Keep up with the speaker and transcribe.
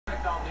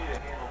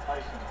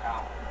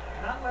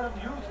let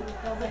him use it.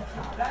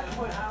 That's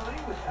what Ali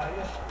would tell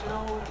you. You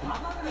know, I'm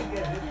not going to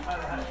get hit by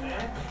that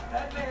man.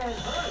 That man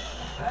hurt.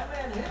 That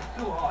man hit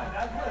too hard.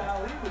 That's what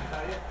Ali would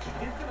tell you.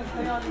 He's going to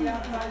stay on the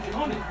outside,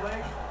 use his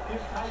legs, give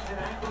Tyson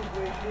ankles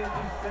where he can't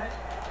be set.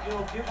 You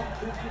know, give him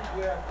positions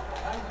where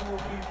Tyson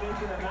will be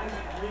making a nice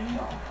lead,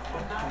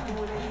 but not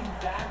doing any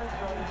damage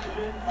on his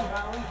chin for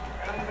Ali.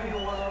 And I'll tell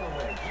you one other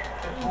way.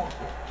 Get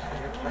awful.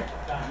 Get broken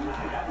down.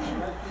 That's the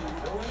best you can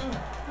do it.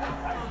 And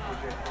Tyson will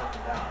get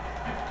broken down.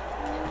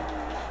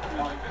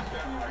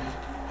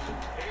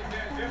 It's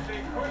as if they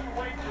couldn't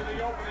wait for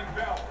the opening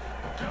bell.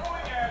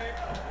 Going at it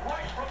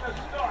right from the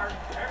start,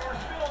 and we're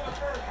still in the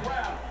first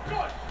round.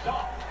 Good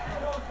stuff. You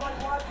know, it's like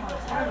watching the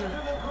Pirates of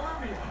the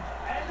Caribbean,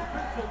 and the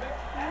Pacific,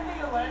 and the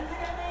Atlantic,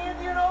 and the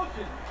Indian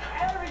Ocean.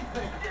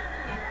 Everything.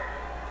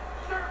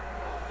 Sir,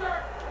 sir.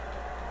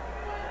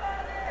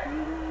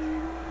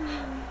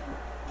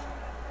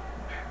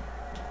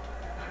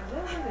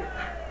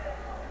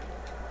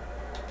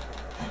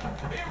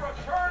 He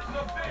returns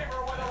the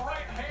favor with a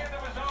right hand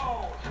of his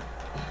own.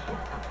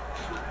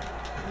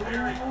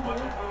 Very good move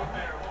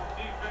there. A little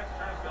defense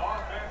turns to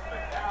offense. The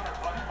counter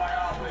punched by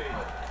Ali.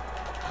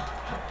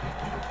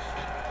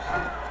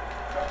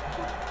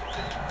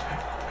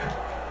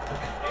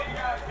 He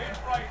got hit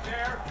right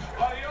there,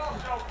 but he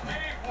also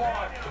gave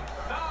one.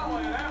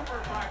 Solid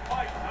effort by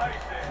Mike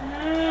Tyson.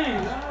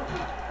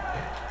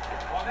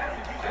 Well,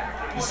 that's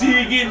exactly You see,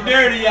 he getting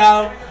dirty,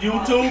 y'all.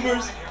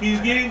 YouTubers,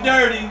 he's getting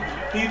dirty.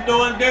 He's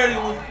throwing dirty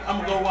ones. I'm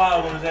going to go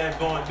wild on his ass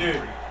going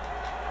dirty.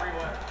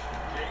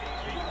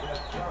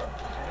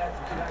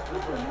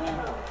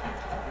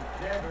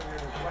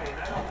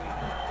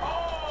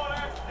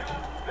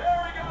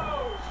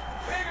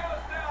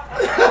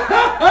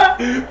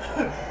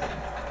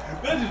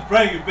 Let's just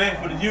bring it back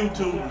for the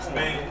YouTubers,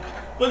 man.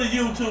 For the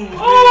YouTubers, man.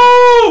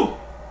 Oh!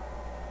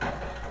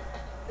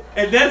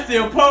 And that's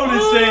the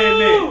opponent saying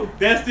that.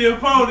 That's the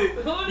opponent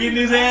getting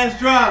his ass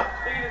dropped.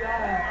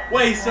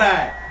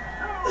 Wayside.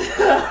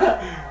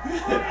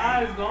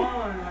 Eyes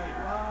gone, like,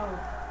 wow.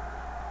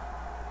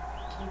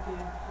 Okay.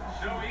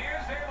 So he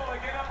is able to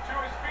get up to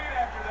his feet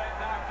after that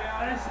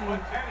knockdown. I see. But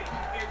Kenny,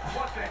 it's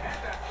what's ahead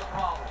that's the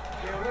problem.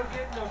 Yeah, we're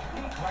getting a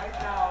peek right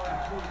now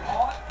into his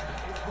heart,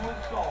 into his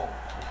soul. A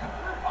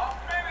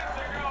minute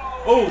to go.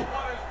 Oh.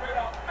 What has been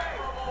a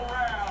favorable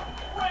round.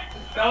 Great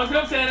That was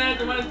him saying that.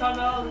 The money's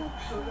talking about.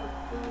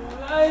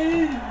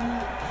 Hey.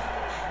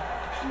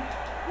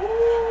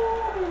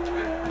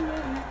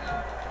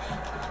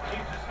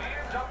 keeps his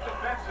hands up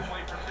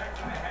defensively,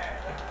 protecting the head.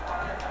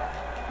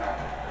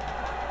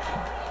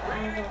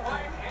 Straining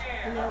right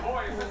hand.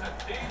 Boy, is this a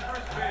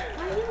dangerous bid.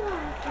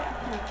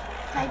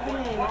 Type it in.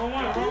 Wrong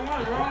one.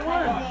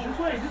 This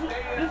way.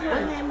 My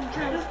name is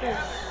Transfer.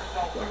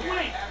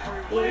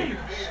 Wait.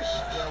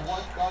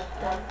 One gut,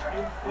 one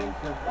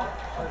instinct, and one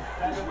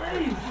pathetic.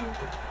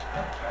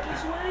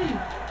 This way.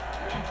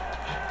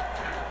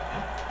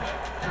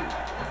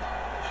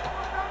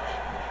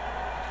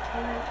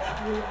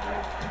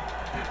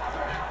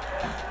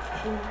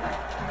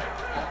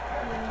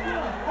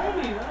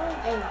 Homie,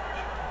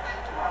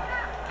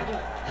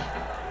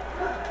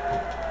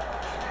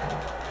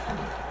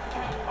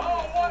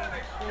 Oh, what an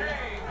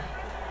exchange.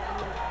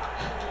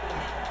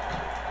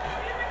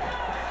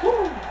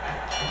 Woo.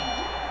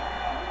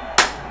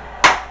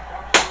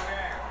 Comes to an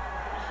end.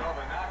 We saw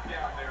the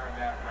knockdown there in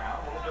that round.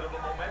 A little bit of a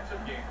momentum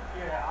gainer.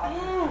 Yeah,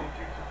 obviously,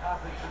 Jason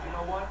Toppin said, you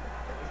know what?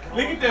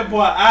 Look at that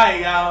boy eye,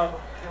 y'all.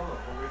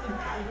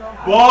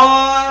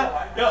 Boy,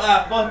 your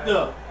eye fucked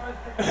up.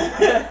 Because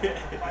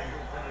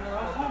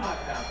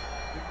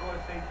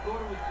they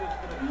thought it was just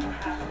going to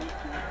happen.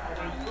 And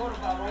they thought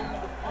about only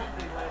the punch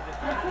they landed. So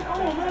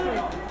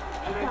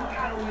they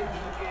battled into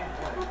the game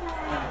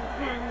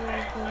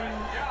plan.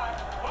 Shot,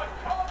 but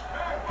comes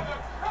back with a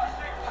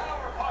crushing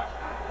power punch.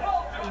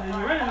 Well done You by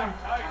ready now?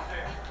 Mike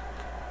Tyson.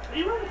 Where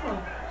you running from?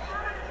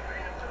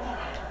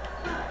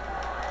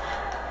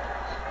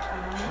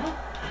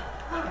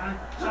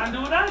 Trying to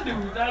do what I do.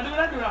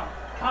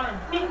 Counter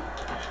beat.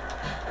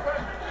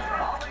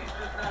 Ollie's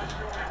just not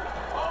showing.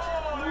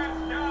 Oh, that's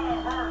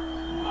gotta hurt.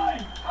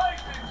 Mike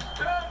Tyson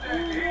stunned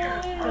and he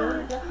is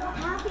hurt. Once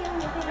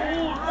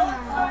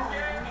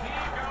again, he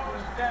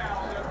goes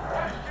down. The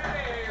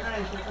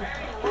question is, can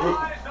he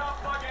rise up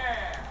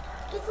again?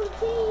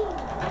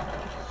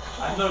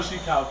 I know she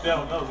caught that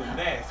one. That was a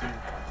nasty one.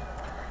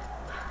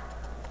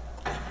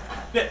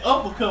 That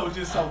uppercut was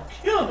just so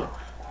killer.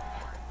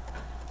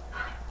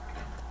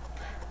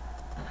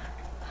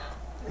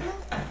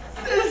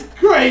 That's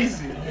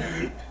crazy.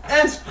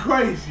 That's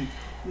crazy.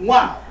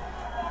 Wow.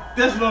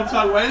 That's what I'm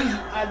talking about.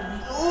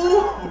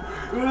 Ooh,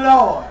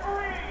 Lord.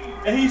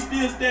 And he's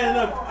still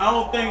standing up. I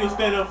don't think he'll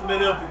stand up from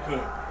that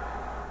uppercut.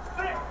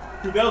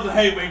 Cause that was a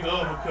haymaker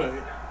uppercut.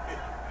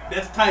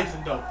 That's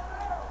Tyson though.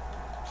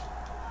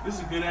 This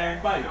is a good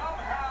ass fight.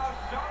 Somehow,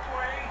 some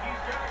way,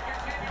 he's going to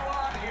continue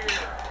on here.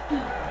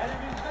 And if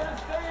he's going to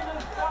stay in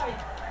this fight,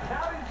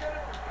 now he's going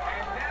to...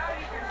 And now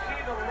you can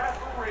see the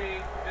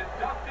referee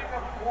deducting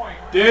a point.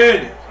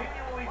 Dude.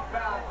 Continually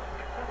fouling.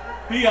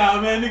 He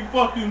out, man. Nigga,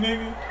 fuck you,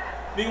 nigga.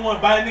 Nigga want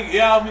to bite a nigga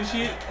ear off and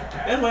shit.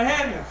 That's what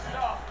happens.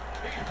 Stuff.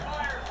 He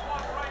fires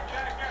one right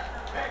back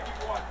after taking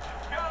one.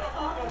 Gotta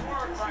love the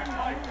work by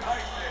Mike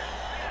Tyson.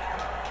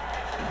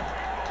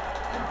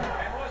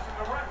 And listen,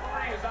 the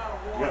referee is out of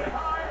warning.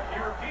 He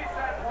repeats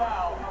that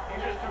foul. He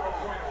just took a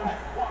point away.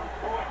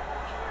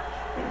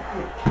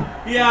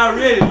 He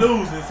already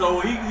losing, so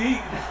he.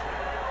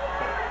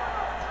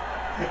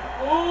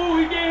 Oh,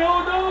 he can't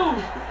hold on.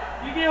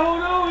 He can't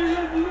hold on. He's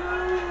just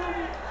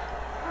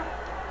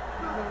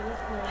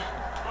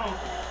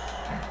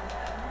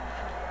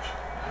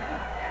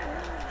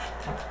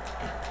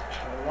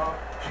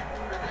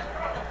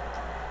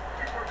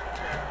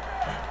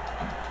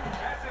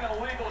That's an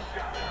illegal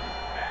shot.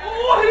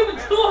 oh, he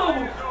was two of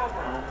them. It's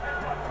over.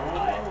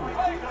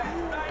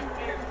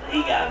 He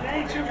got an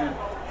extra.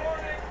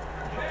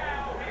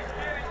 Now he's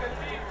getting the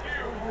DQ.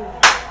 The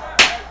ref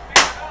has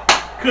seen enough.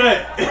 Cut.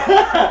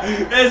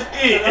 That's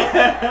it.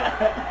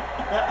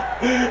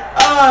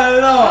 Oh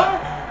Lord.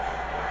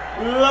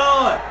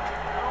 Lord.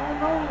 I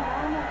don't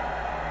know.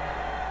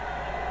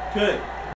 Cut.